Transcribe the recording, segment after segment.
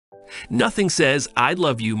Nothing says I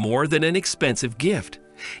love you more than an expensive gift.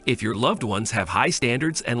 If your loved ones have high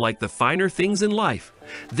standards and like the finer things in life,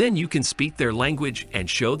 then you can speak their language and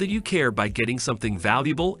show that you care by getting something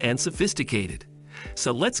valuable and sophisticated.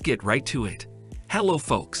 So let's get right to it. Hello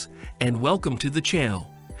folks, and welcome to the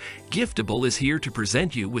channel. Giftible is here to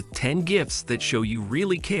present you with 10 gifts that show you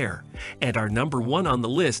really care, and our number one on the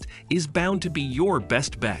list is bound to be your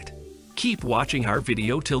best bet. Keep watching our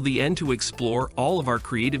video till the end to explore all of our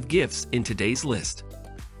creative gifts in today's list.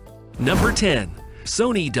 Number 10.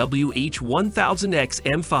 Sony WH-1000X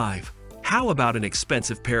M5. How about an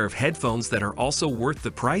expensive pair of headphones that are also worth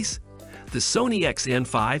the price? The Sony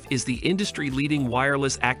XM5 is the industry-leading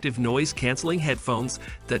wireless active noise-canceling headphones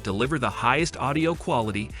that deliver the highest audio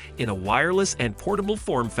quality in a wireless and portable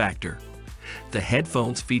form factor. The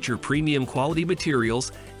headphones feature premium quality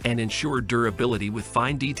materials and ensure durability with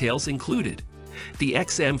fine details included. The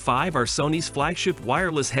XM5 are Sony's flagship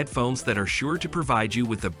wireless headphones that are sure to provide you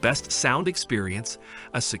with the best sound experience,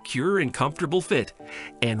 a secure and comfortable fit,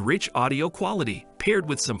 and rich audio quality paired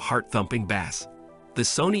with some heart-thumping bass. The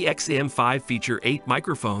Sony XM5 feature 8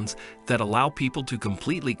 microphones that allow people to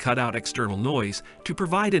completely cut out external noise to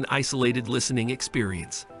provide an isolated listening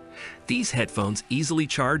experience. These headphones easily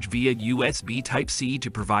charge via USB Type-C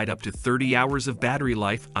to provide up to 30 hours of battery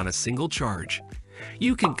life on a single charge.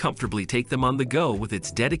 You can comfortably take them on the go with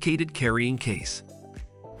its dedicated carrying case.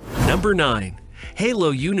 Number 9.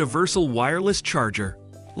 Halo Universal Wireless Charger.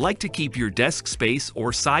 Like to keep your desk space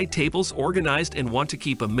or side tables organized and want to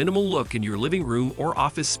keep a minimal look in your living room or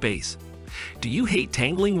office space? Do you hate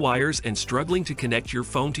tangling wires and struggling to connect your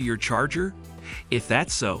phone to your charger? If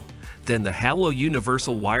that's so, then the Halo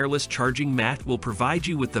Universal Wireless Charging Mat will provide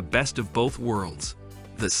you with the best of both worlds.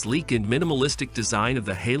 The sleek and minimalistic design of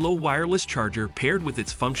the Halo wireless charger paired with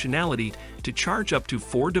its functionality to charge up to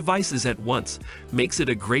 4 devices at once makes it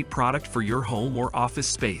a great product for your home or office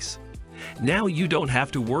space. Now you don't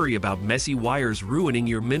have to worry about messy wires ruining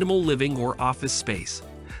your minimal living or office space.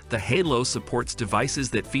 The Halo supports devices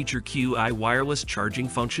that feature Qi wireless charging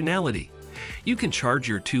functionality. You can charge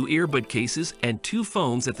your 2 earbud cases and 2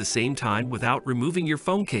 phones at the same time without removing your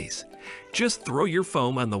phone case. Just throw your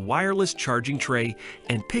phone on the wireless charging tray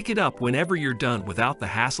and pick it up whenever you're done without the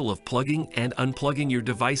hassle of plugging and unplugging your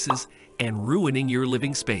devices and ruining your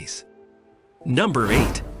living space. Number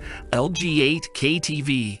 8. LG 8K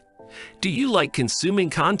TV. Do you like consuming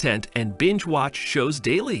content and binge watch shows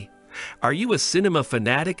daily? Are you a cinema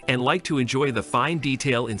fanatic and like to enjoy the fine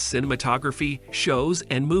detail in cinematography, shows,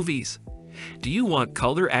 and movies? Do you want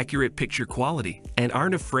color-accurate picture quality and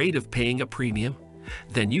aren't afraid of paying a premium?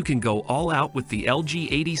 Then you can go all out with the LG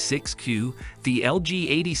 86Q. The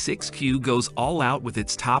LG 86Q goes all out with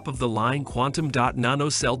its top-of-the-line quantum dot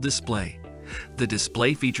nanocell display. The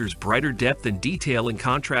display features brighter depth and detail in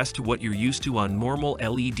contrast to what you're used to on normal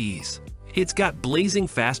LEDs. It's got blazing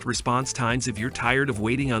fast response times if you're tired of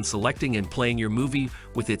waiting on selecting and playing your movie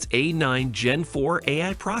with its A9 Gen 4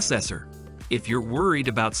 AI processor. If you're worried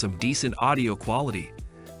about some decent audio quality,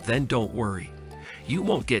 then don't worry. You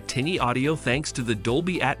won't get tinny audio thanks to the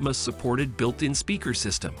Dolby Atmos supported built-in speaker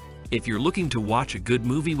system. If you're looking to watch a good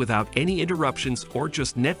movie without any interruptions or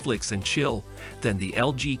just Netflix and chill, then the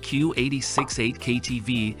LG Q86 8K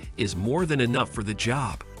TV is more than enough for the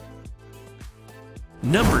job.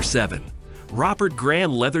 Number 7. Robert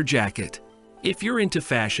Graham Leather Jacket. If you're into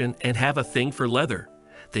fashion and have a thing for leather,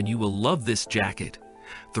 then you will love this jacket.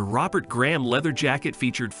 The Robert Graham Leather Jacket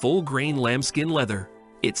featured full-grain lambskin leather.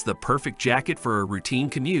 It's the perfect jacket for a routine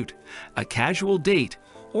commute, a casual date,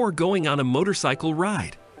 or going on a motorcycle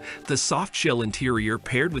ride. The soft-shell interior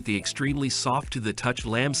paired with the extremely soft-to-the-touch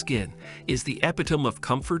lambskin is the epitome of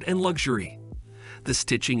comfort and luxury. The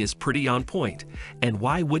stitching is pretty on point, and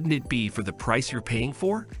why wouldn't it be for the price you're paying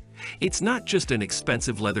for? It's not just an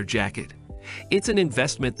expensive leather jacket. It's an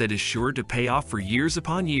investment that is sure to pay off for years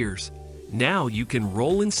upon years. Now you can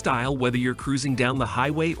roll in style whether you're cruising down the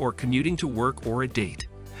highway or commuting to work or a date.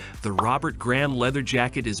 The Robert Graham Leather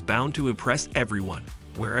Jacket is bound to impress everyone,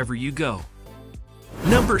 wherever you go.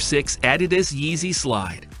 Number 6. Adidas Yeezy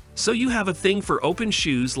Slide. So you have a thing for open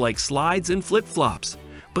shoes like slides and flip-flops,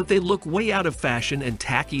 but they look way out of fashion and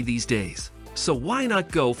tacky these days. So why not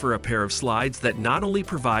go for a pair of slides that not only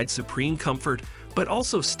provide supreme comfort, but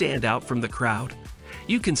also stand out from the crowd?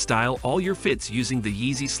 You can style all your fits using the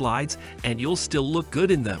Yeezy Slides and you'll still look good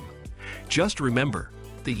in them. Just remember,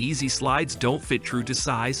 the Yeezy Slides don't fit true to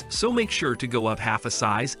size, so make sure to go up half a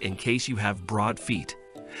size in case you have broad feet.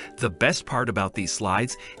 The best part about these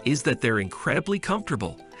slides is that they're incredibly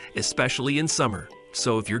comfortable, especially in summer.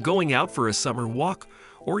 So if you're going out for a summer walk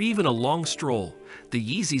or even a long stroll, the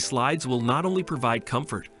Yeezy Slides will not only provide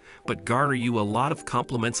comfort, but garner you a lot of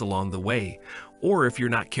compliments along the way, or if you're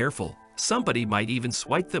not careful, somebody might even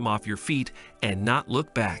swipe them off your feet and not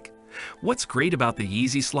look back. What's great about the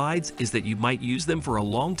Yeezy slides is that you might use them for a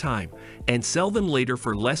long time and sell them later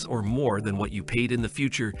for less or more than what you paid in the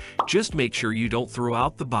future. Just make sure you don't throw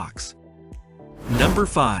out the box. Number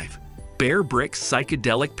 5. Bear Brick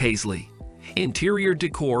Psychedelic Paisley. Interior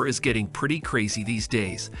decor is getting pretty crazy these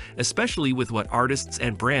days, especially with what artists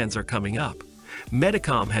and brands are coming up.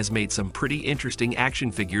 Medicom has made some pretty interesting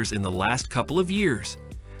action figures in the last couple of years.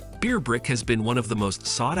 Bear Brick has been one of the most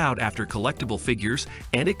sought out after collectible figures,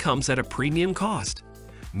 and it comes at a premium cost.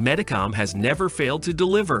 Medicom has never failed to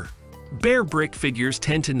deliver. Bear Brick figures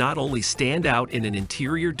tend to not only stand out in an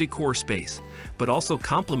interior decor space, but also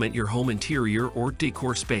complement your home interior or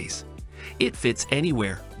decor space. It fits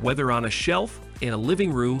anywhere, whether on a shelf, in a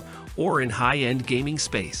living room, or in high-end gaming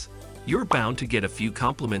space. You're bound to get a few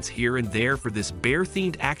compliments here and there for this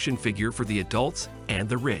bear-themed action figure for the adults and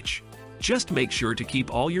the rich. Just make sure to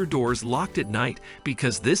keep all your doors locked at night,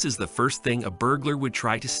 because this is the first thing a burglar would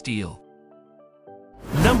try to steal.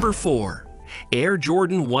 Number 4. Air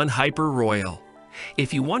Jordan 1 Hyper Royal.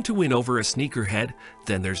 If you want to win over a sneakerhead,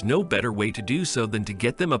 then there's no better way to do so than to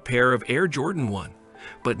get them a pair of Air Jordan 1.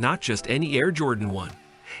 But not just any Air Jordan 1.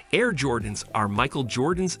 Air Jordans are Michael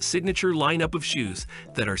Jordan's signature lineup of shoes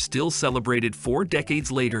that are still celebrated 4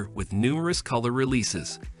 decades later with numerous color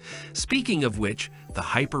releases. Speaking of which, the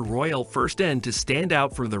Hyper Royal first end to stand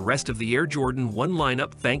out from the rest of the Air Jordan 1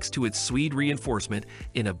 lineup thanks to its suede reinforcement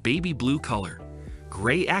in a baby blue color.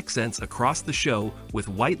 Gray accents across the show with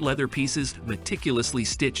white leather pieces meticulously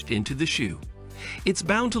stitched into the shoe. It's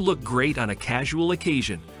bound to look great on a casual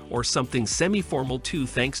occasion or something semi-formal too,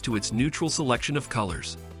 thanks to its neutral selection of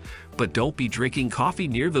colors. But don't be drinking coffee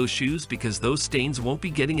near those shoes, because those stains won't be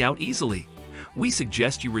getting out easily. We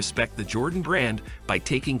suggest you respect the Jordan brand by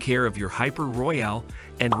taking care of your Hyper Royale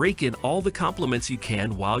and rake in all the compliments you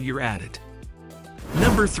can while you're at it.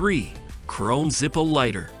 Number 3. Chrome Zippo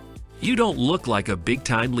Lighter. You don't look like a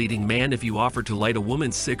big-time leading man if you offer to light a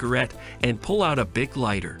woman's cigarette and pull out a big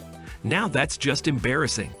lighter. Now that's just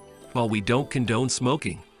embarrassing. While we don't condone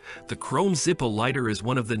smoking, the Chrome Zippo lighter is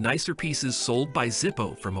one of the nicer pieces sold by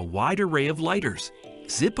Zippo from a wide array of lighters.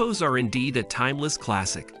 Zippos are indeed a timeless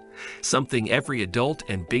classic, something every adult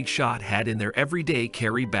and big shot had in their everyday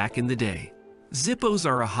carry back in the day. Zippos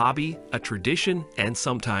are a hobby, a tradition, and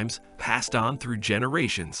sometimes passed on through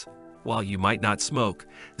generations. While you might not smoke,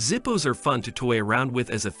 Zippos are fun to toy around with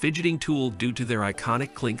as a fidgeting tool due to their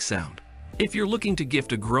iconic clink sound. If you're looking to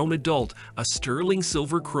gift a grown adult a sterling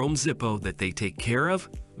silver chrome Zippo that they take care of,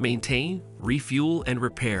 maintain, refuel, and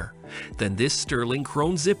repair, then this sterling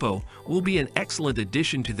chrome Zippo will be an excellent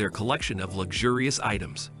addition to their collection of luxurious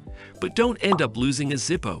items. But don't end up losing a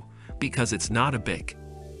Zippo, because it's not a BIC.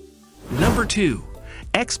 Number 2.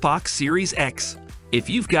 Xbox Series X. If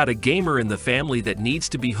you've got a gamer in the family that needs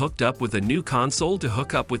to be hooked up with a new console to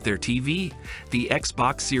hook up with their TV, the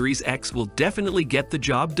Xbox Series X will definitely get the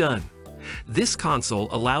job done. This console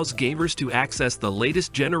allows gamers to access the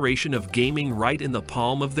latest generation of gaming right in the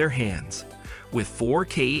palm of their hands. With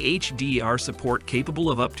 4K HDR support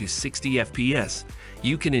capable of up to 60 FPS,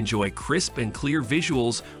 you can enjoy crisp and clear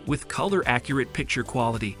visuals with color-accurate picture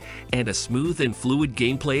quality and a smooth and fluid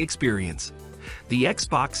gameplay experience. The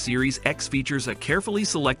Xbox Series X features a carefully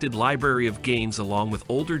selected library of games along with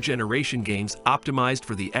older generation games optimized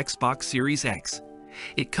for the Xbox Series X.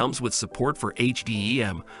 It comes with support for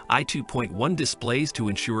HDMI 2.1 displays to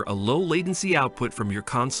ensure a low latency output from your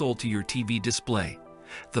console to your TV display.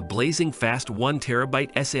 The blazing fast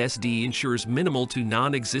 1TB SSD ensures minimal to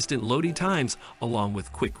non-existent loading times along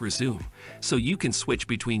with quick resume, so you can switch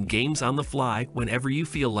between games on the fly whenever you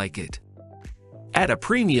feel like it. At a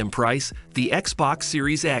premium price, the Xbox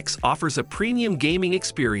Series X offers a premium gaming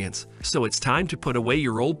experience, so it's time to put away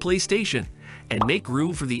your old PlayStation and make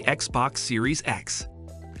room for the Xbox Series X.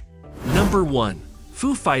 Number 1.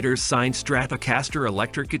 Foo Fighters signed Stratocaster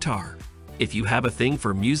electric guitar. If you have a thing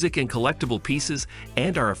for music and collectible pieces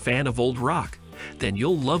and are a fan of old rock, then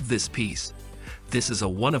you'll love this piece. This is a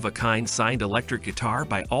one-of-a-kind signed electric guitar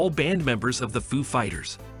by all band members of the Foo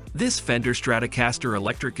Fighters. This Fender Stratocaster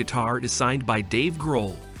electric guitar is signed by Dave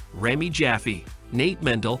Grohl, Remy Jaffe, Nate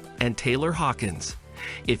Mendel, and Taylor Hawkins.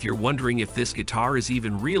 If you're wondering if this guitar is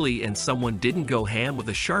even really and someone didn't go ham with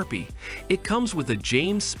a Sharpie, it comes with a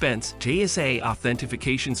James Spence JSA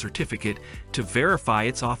authentication certificate to verify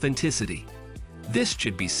its authenticity. This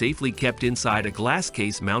should be safely kept inside a glass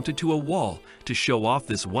case mounted to a wall to show off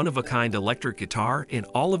this one-of-a-kind electric guitar in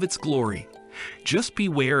all of its glory. Just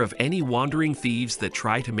beware of any wandering thieves that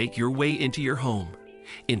try to make your way into your home.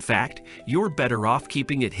 In fact, you're better off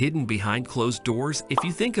keeping it hidden behind closed doors if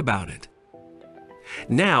you think about it.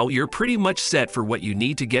 Now you're pretty much set for what you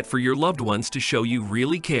need to get for your loved ones to show you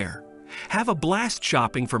really care. Have a blast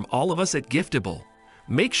shopping from all of us at Giftible.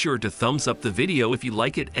 Make sure to thumbs up the video if you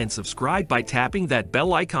like it and subscribe by tapping that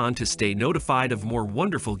bell icon to stay notified of more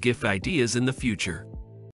wonderful gift ideas in the future.